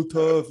 oh, I'm so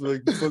tough,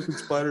 like fucking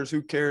spiders,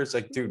 who cares?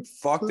 Like, dude,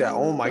 fuck that.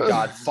 Oh my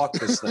god, fuck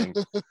this thing.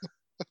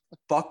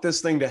 Fuck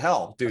this thing to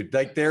hell, dude.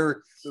 Like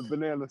the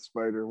banana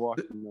spider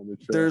walking on the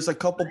trail. There's a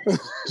couple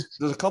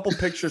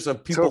pictures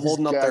of people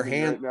holding up their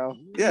hand. Right,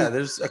 yeah,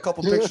 there's a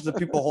couple pictures of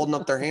people holding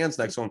up their hands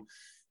next to them.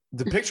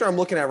 The picture I'm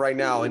looking at right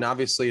now, and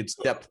obviously it's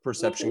depth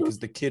perception because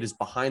the kid is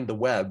behind the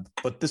web,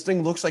 but this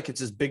thing looks like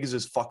it's as big as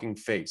his fucking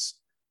face.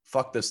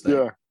 Fuck this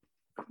thing.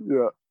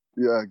 Yeah,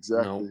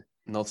 exactly.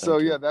 No, so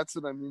yeah, that's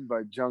what I mean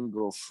by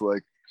jungles,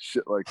 like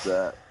shit like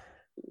that.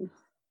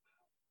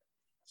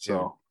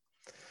 So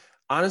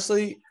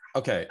honestly,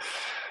 okay.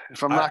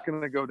 If I'm not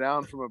going to go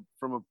down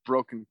from a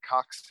broken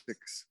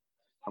coccyx,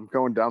 I'm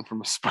going down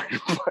from a spider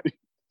bite.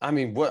 I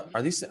mean, what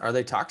are these? Are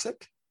they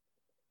toxic?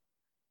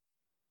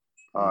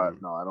 No,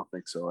 I don't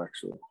think so.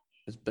 Actually,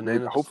 Is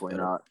banana hopefully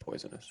not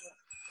poisonous.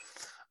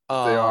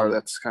 If they are,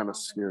 that's kind of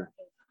scary.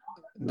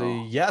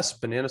 Yes,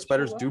 banana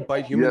spiders do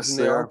bite humans, and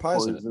they are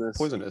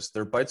poisonous.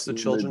 Their bites to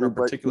children are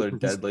particularly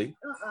deadly.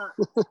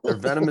 Their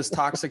venom is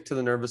toxic to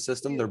the nervous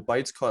system. Their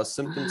bites cause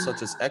symptoms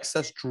such as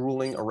excess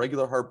drooling,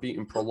 irregular heartbeat,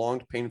 and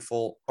prolonged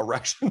painful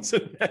erections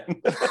in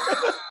men.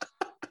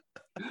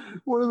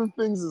 One of the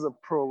things is a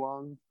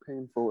prolonged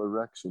painful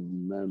erection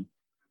in men.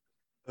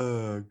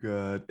 Oh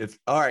God.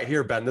 All right,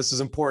 here, Ben, this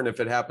is important if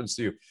it happens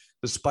to you.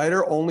 The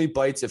spider only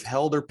bites if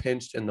held or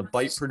pinched, and the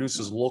bite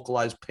produces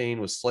localized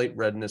pain with slight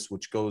redness,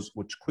 which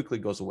quickly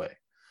goes away.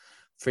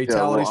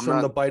 Fatalities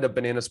from the bite of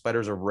banana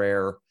spiders are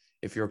rare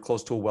if you're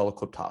close to a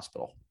well-equipped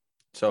hospital.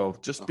 So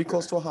just be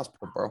close to a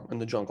hospital, bro, in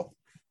the jungle.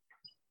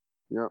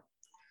 Yep.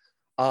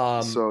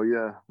 So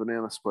yeah,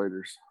 banana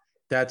spiders.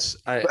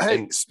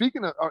 Hey,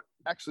 speaking of,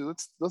 actually,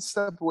 let's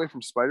step away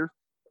from spiders.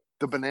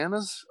 The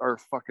bananas are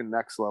fucking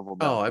next level.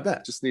 Oh, I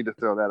bet. Just need to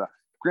throw that out.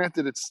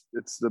 Granted, it's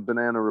the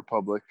Banana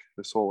Republic,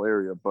 this whole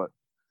area, but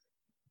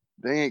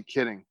they ain't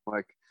kidding.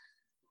 Like,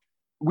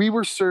 we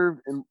were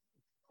served, and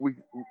we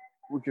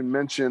can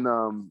mention.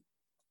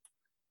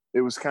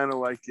 It was kind of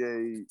like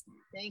a.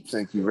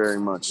 Thank you very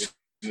much.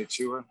 No,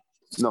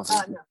 no,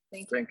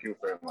 thank you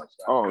very much.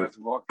 Oh,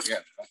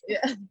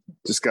 yeah.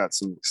 Just got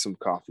some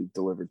coffee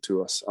delivered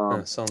to us.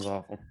 Sounds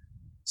awful.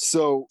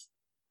 So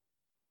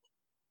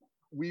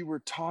we were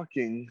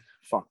talking.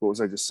 Fuck, what was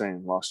I just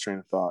saying? Lost train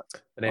of thought.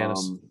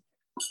 Bananas.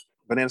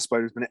 Banana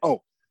spiders.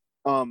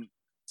 I'm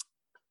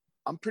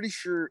pretty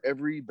sure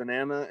every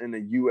banana in a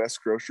U.S.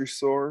 grocery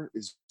store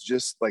is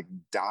just like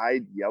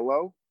dyed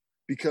yellow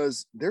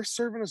because they're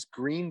serving us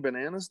green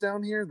bananas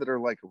down here that are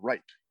like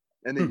ripe.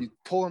 And then you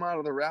pull them out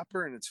of the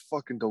wrapper and it's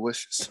fucking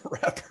delicious.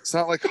 It's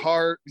not like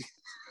hard.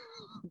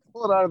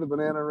 Pull it out of the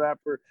banana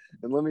wrapper.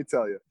 And let me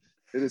tell you,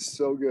 it is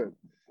so good.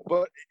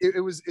 But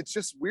it's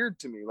just weird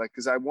to me. Like,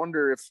 cause I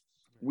wonder if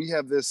we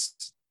have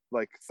this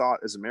like thought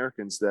as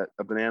Americans that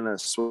a banana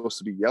is supposed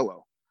to be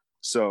yellow.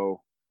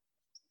 So,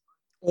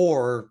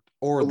 or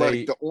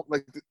like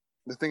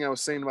the thing I was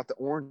saying about the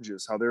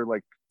oranges, how they're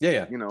like,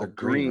 you know, they're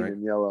green right?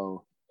 and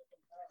yellow.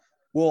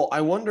 Well,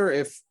 I wonder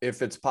if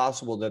it's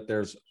possible that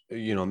there's,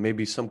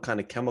 maybe some kind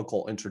of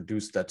chemical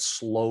introduced that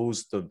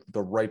slows the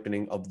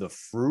ripening of the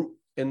fruit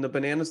in the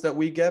bananas that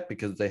we get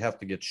because they have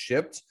to get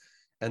shipped.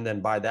 And then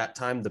by that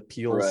time, the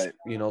peels,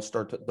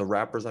 the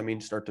wrappers,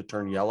 start to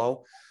turn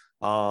yellow.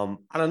 I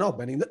don't know,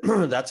 Benny,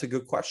 that's a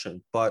good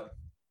question, but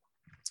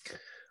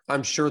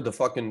I'm sure the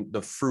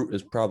fruit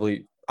is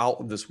probably out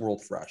of this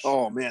world fresh.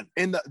 Oh man.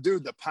 And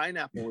the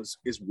pineapple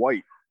is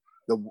white.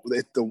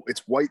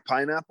 It's white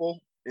pineapple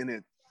and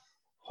it,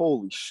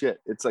 holy shit.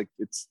 It's like,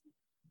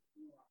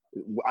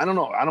 I don't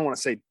know. I don't want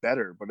to say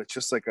better, but it's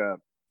just like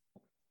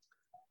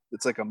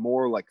it's like a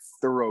more like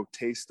thorough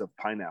taste of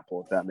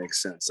pineapple, if that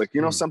makes sense. Like,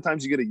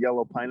 sometimes you get a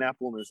yellow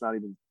pineapple and there's not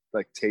even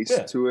like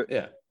taste to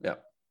it. Yeah.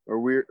 Or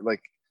weird,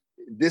 like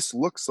this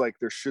looks like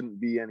there shouldn't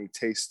be any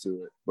taste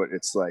to it, but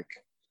it's like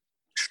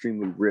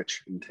extremely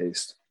rich in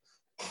taste.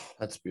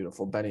 That's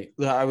beautiful, Benny.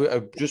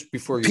 I just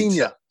before you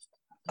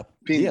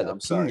Pina. I'm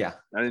sorry. I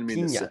didn't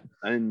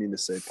mean to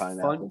say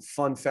pineapple.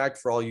 Fun fact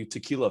for all you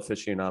tequila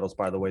aficionados,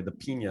 by the way, the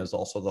pina is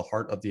also the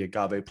heart of the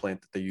agave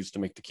plant that they use to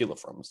make tequila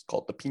from. It's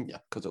called the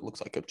pina because it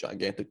looks like a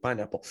gigantic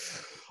pineapple.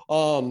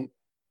 I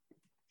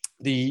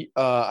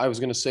was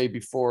going to say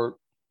before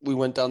we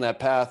went down that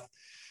path,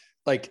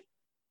 like,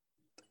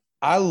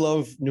 I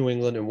love New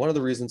England, and one of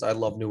the reasons I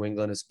love New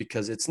England is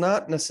because it's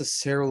not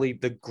necessarily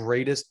the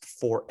greatest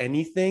for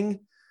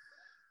anything,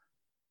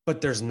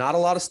 but there's not a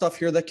lot of stuff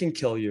here that can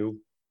kill you.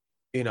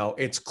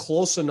 It's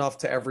close enough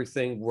to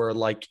everything where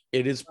like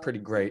it is pretty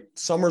great.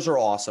 Summers are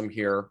awesome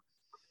here.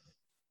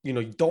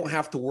 You don't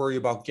have to worry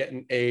about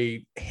getting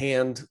a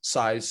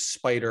hand-sized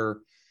spider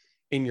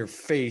in your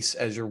face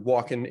as you're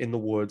walking in the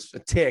woods.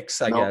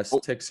 Ticks, I guess.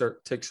 Ticks are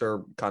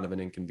kind of an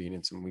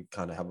inconvenience, and we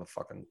kind of have a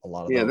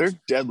lot of those. Yeah, they're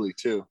deadly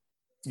too.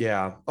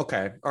 Yeah.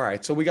 Okay. All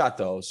right. So we got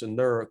those, and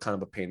they're kind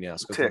of a pain in the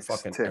ass because they're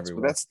fucking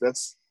everywhere. But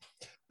that's.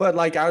 But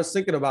like I was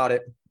thinking about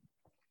it,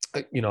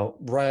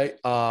 right?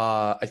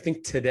 I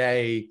think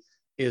today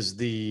is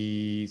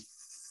the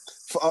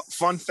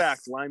fun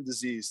fact: Lyme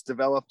disease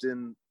developed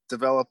in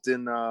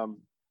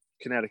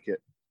Connecticut.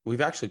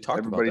 We've actually talked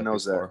Everybody about that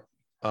knows before.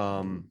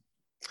 That.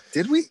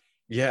 Did we?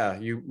 Yeah,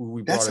 we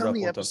brought That's it how up.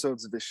 many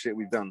episodes of this shit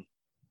we've done.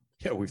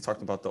 Yeah, we've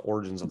talked about the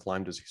origins of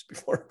Lyme disease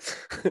before.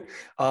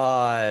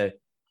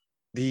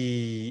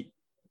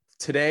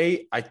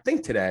 Today, I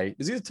think today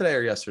is either today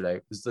or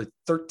yesterday, is the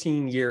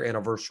 13-year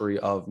anniversary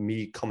of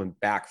me coming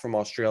back from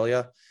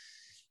Australia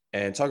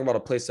and talking about a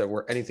place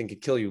where anything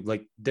could kill you.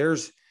 Like there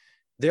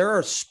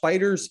are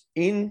spiders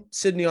in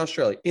Sydney,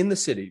 Australia, in the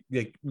city,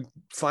 like we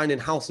find in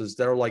houses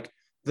that are like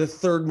the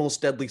third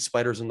most deadly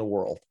spiders in the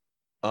world.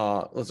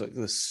 was it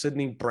the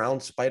Sydney brown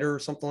spider or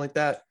something like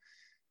that,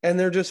 and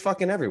they're just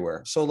fucking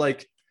everywhere. So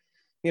like,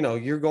 you know,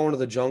 you're going to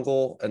the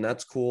jungle and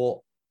that's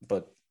cool,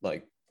 but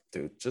like,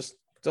 dude, just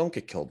don't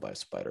get killed by a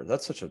spider.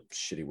 That's such a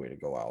shitty way to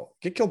go out.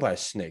 Get killed by a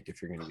snake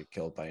if you're gonna get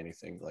killed by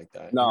anything like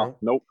that. No, you know?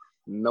 nope,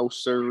 no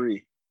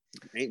sirree.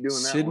 Ain't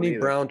doing that. Sydney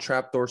brown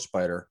trapdoor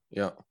spider.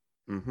 Yeah.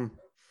 Mm-hmm.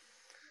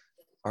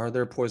 Are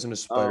there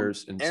poisonous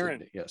spiders in Aaron,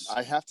 Sydney? Yes.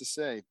 I have to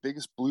say,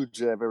 biggest blue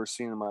jay I've ever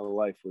seen in my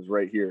life was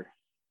right here,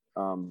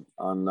 on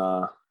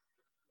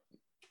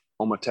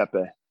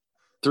Ometepe.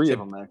 3 of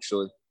them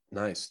actually.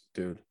 Nice,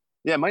 dude.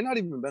 Yeah, it might not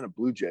even have been a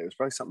blue jay. It was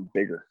probably something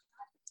bigger,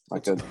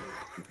 like a.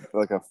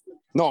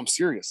 No, I'm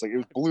serious. Like it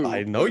was blue.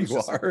 I know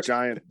you are. A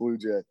giant blue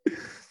jay.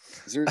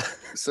 Is there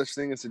such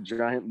thing as a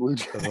giant blue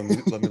jay?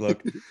 Let me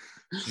look.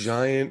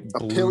 Giant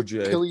blue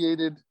jay.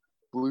 Pileated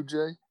blue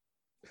jay.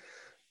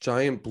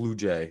 Giant blue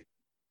jay.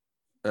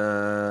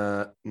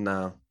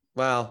 No.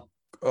 Well,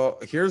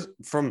 here's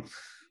from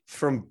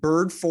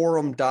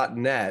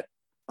birdforum.net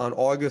on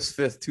August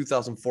 5th,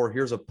 2004.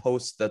 Here's a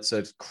post that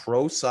says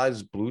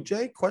crow-sized blue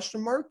jay ?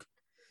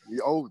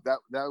 Oh, that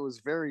was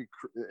very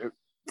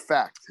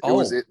fact. It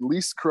was at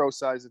least crow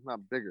size, if not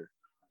bigger.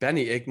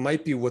 Benny, it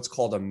might be what's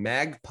called a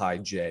magpie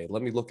jay.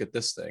 Let me look at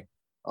this thing.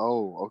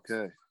 Oh,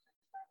 okay.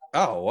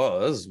 Oh, well,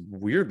 this is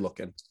weird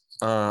looking.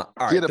 All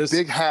right, he had a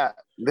big hat.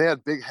 They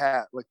had big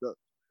hat, like a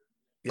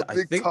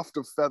big tuft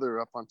of feather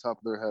up on top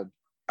of their head.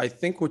 I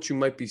think what you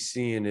might be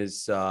seeing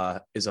is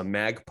a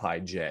magpie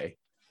jay.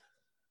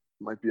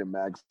 Might be a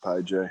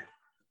magpie jay.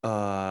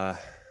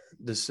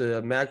 This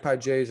magpie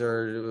jays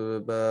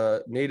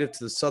are native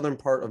to the southern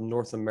part of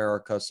North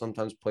America,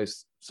 sometimes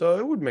placed. So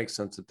it would make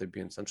sense that they'd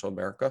be in Central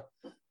America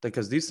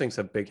because these things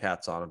have big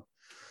hats on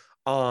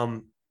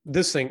them.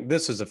 This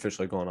is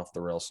officially going off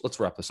the rails. Let's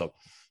wrap this up.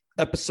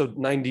 Episode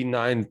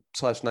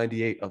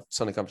 99/98 of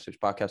Sunday Conversations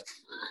Podcast,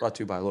 brought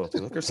to you by Loyalty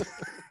Liquors.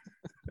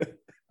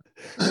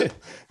 And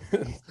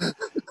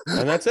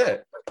that's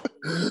it.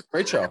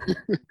 Great show.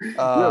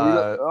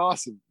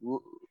 Awesome.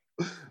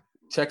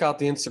 Check out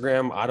the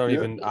Instagram.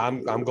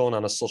 I'm going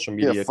on a social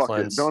media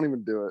cleanse. Don't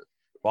even do it.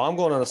 Well, I'm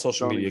going on a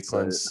social media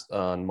cleanse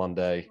on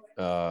Monday,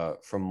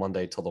 from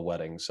Monday till the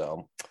wedding.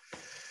 So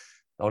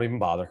don't even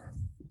bother.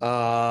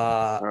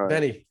 Right.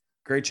 Benny,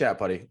 great chat,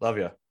 buddy. Love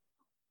you.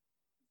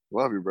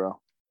 Love you, bro.